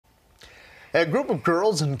A group of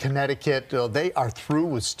girls in Connecticut, they are through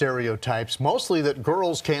with stereotypes, mostly that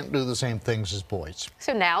girls can't do the same things as boys.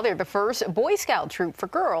 So now they're the first Boy Scout troop for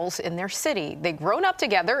girls in their city. They've grown up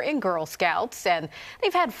together in Girl Scouts, and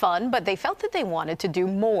they've had fun, but they felt that they wanted to do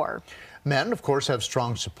more. Men, of course, have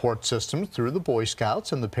strong support systems through the Boy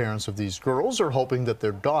Scouts, and the parents of these girls are hoping that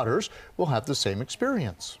their daughters will have the same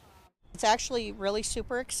experience. It's actually really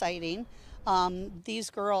super exciting. These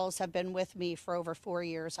girls have been with me for over 4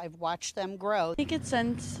 years. I've watched them grow. I think it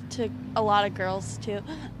sends to a lot of girls too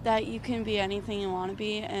that you can be anything you want to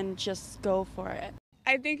be and just go for it.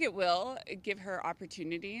 I think it will give her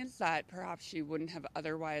opportunities that perhaps she wouldn't have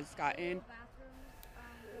otherwise gotten.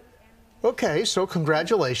 Okay, so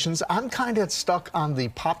congratulations. I'm kind of stuck on the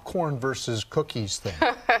popcorn versus cookies thing.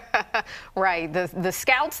 Right. The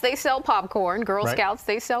Scouts, they sell popcorn. Girl Right. Scouts,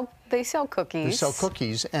 they sell cookies. They sell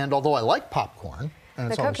cookies, and although I like popcorn,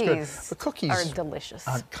 and it's always good, the cookies are delicious.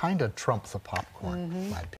 Kind of trump the popcorn, in my opinion.